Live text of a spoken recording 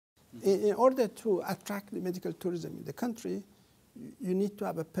in order to attract the medical tourism in the country, you need to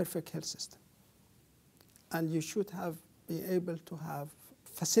have a perfect health system. And you should be able to have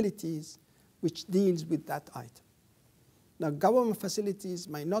facilities which deals with that item. Now, government facilities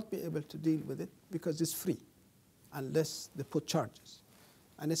might not be able to deal with it because it's free, unless they put charges.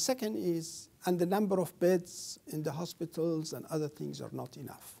 And the second is, and the number of beds in the hospitals and other things are not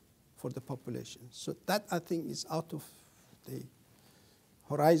enough for the population. So that, I think, is out of the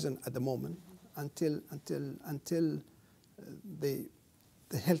horizon at the moment until the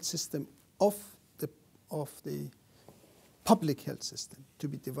health system of the public health system to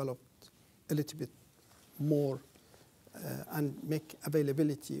be developed a little bit more and make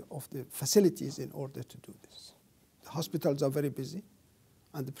availability of the facilities in order to do this. The hospitals are very busy,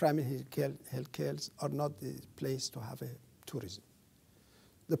 and the primary health cares are not the place to have a tourism.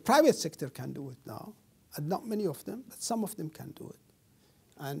 The private sector can do it now, and not many of them, but some of them can do it.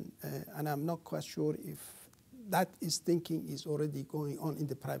 And I'm not quite sure if that thinking is already going on in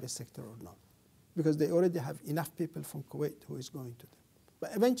the private sector or not, because they already have enough people from Kuwait who is going to them.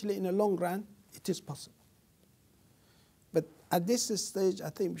 But eventually, in the long run, it is possible. But at this stage, I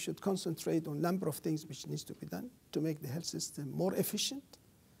think we should concentrate on a number of things which needs to be done to make the health system more efficient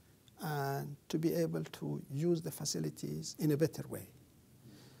and to be able to use the facilities in a better way.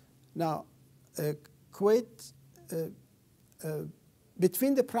 Now, Kuwait,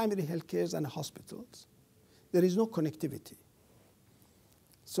 between the primary health cares and hospitals, there is no connectivity.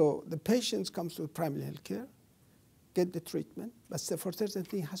 So the patients come to primary health care, get the treatment, but for certain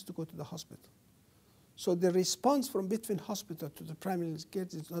things has to go to the hospital. So the response from between hospital to the primary health care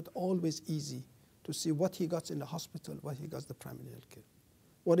is not always easy to see what he got in the hospital, what he got in the primary health care.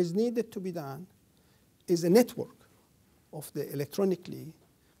 What is needed to be done is a network of the electronically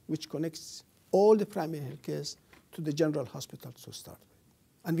which connects all the primary health cares to the general hospital to start with.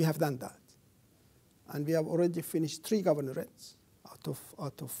 And we have done that. And we have already finished 3 governorates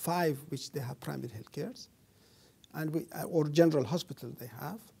out of 5 which they have primary health cares, and or general hospital they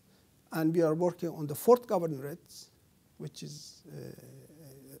have. And we are working on the 4th governorate, which is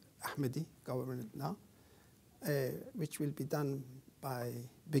Ahmadi governorate now, which will be done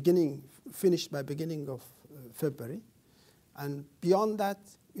finished by beginning of February. And beyond that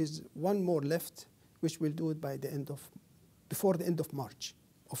is 1 more left, which will do it by before the end of March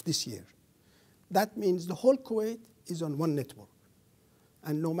of this year. That means the whole Kuwait is on one network.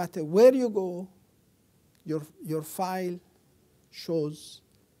 And no matter where you go, your file shows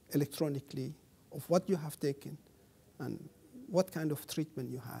electronically of what you have taken and what kind of treatment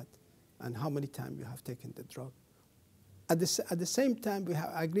you had and how many times you have taken the drug. At the same time, we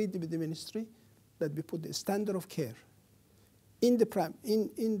have agreed with the ministry that we put the standard of care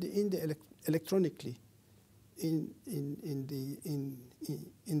electronically in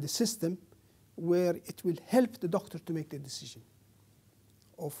the system, where it will help the doctor to make the decision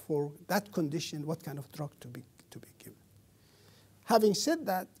of, for that condition, what kind of drug to be given. Having said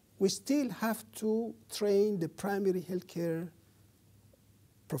that, we still have to train the primary healthcare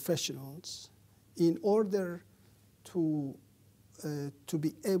professionals in order to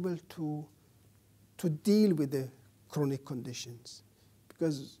be able to deal with the chronic conditions,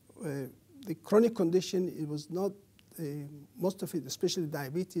 because the chronic condition, it was not most of it, especially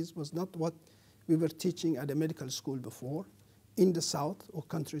diabetes, was not what we were teaching at the medical school before in the South or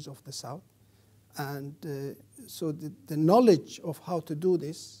countries of the South. And so the knowledge of how to do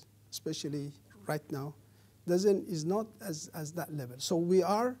this, especially right now, is not as that level. So we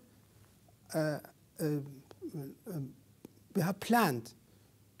are we have planned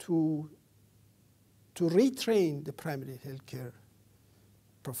to retrain the primary healthcare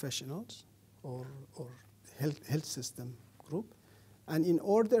professionals or health system group, and in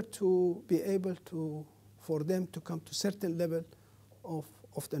order to be able for them to come to certain level of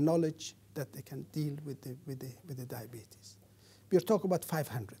the knowledge that they can deal with the diabetes. We are talking about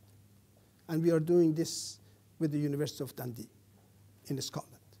 500, and we are doing this with the University of Dundee in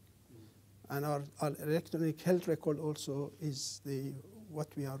Scotland. And our electronic health record also is what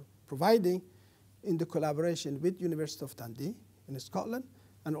we are providing in the collaboration with University of Dundee in Scotland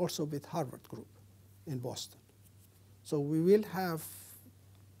and also with Harvard Group in Boston. So we will have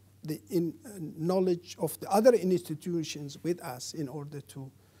the knowledge of the other institutions with us in order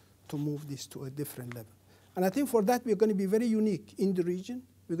to move this to a different level. And I think for that we're going to be very unique in the region.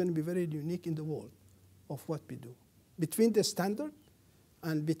 We're going to be very unique in the world of what we do. Between the standard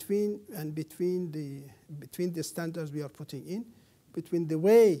and between the standards we are putting in, between the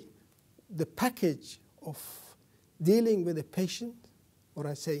way the package of dealing with a patient, or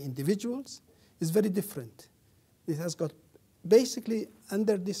I say individuals, is very different. It has got basically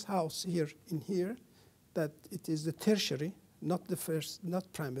under this house here, in here, that it is the tertiary, not the first,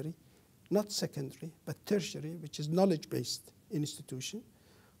 not primary, not secondary, but tertiary, which is knowledge-based institution.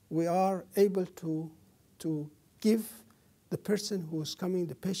 We are able to give the person who is coming,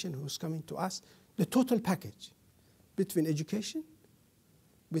 the patient who is coming to us, the total package between education,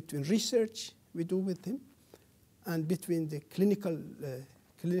 between research we do with him, and between the clinical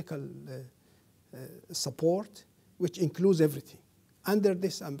support, which includes everything. Under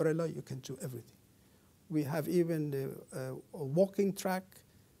this umbrella, you can do everything. We have even a walking track,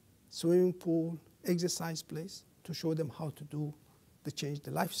 swimming pool, exercise place to show them how to do change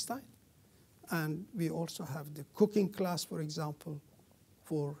the lifestyle. And we also have the cooking class, for example,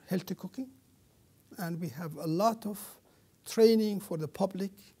 for healthy cooking. And we have a lot of training for the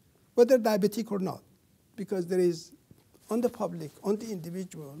public, whether diabetic or not, because there is, on the public, on the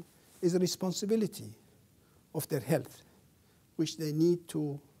individual, is a responsibility of their health, which they need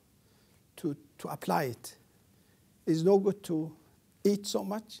to apply it. It's no good to eat so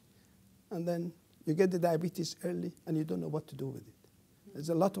much, and then you get the diabetes early, and you don't know what to do with it. There's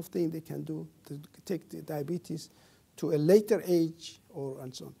a lot of things they can do to take the diabetes to a later age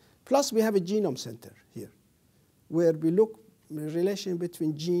and so on. Plus, we have a genome center here, where we look at the relation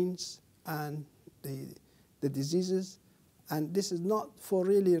between genes and the diseases. And this is not for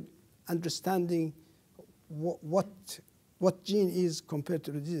really understanding what gene is compared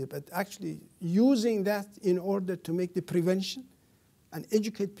to the disease, but actually using that in order to make the prevention and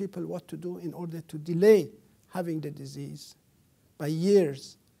educate people what to do in order to delay having the disease by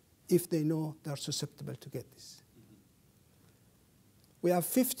years if they know they're susceptible to get this. We have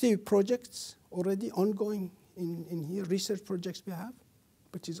 50 projects already ongoing in here, research projects we have,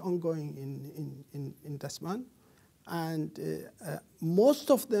 which is ongoing in Dasman. And most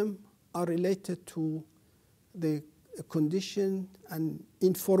of them are related to the condition and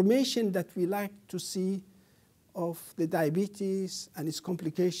information that we like to see of the diabetes and its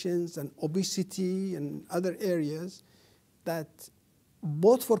complications and obesity and other areas that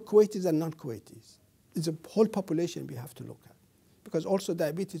both for Kuwaitis and non-Kuwaitis. It's a whole population we have to look at. Because also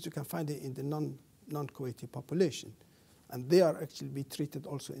diabetes, you can find it in the non-Kuwaiti population. And they are actually be treated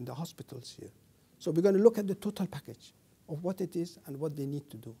also in the hospitals here. So we're going to look at the total package of what it is and what they need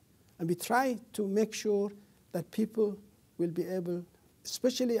to do. And we try to make sure that people will be able,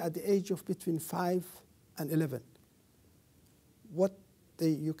 especially at the age of between 5 and 11, what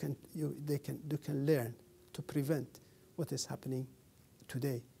they can learn to prevent what is happening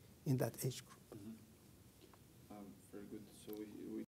today in that age group.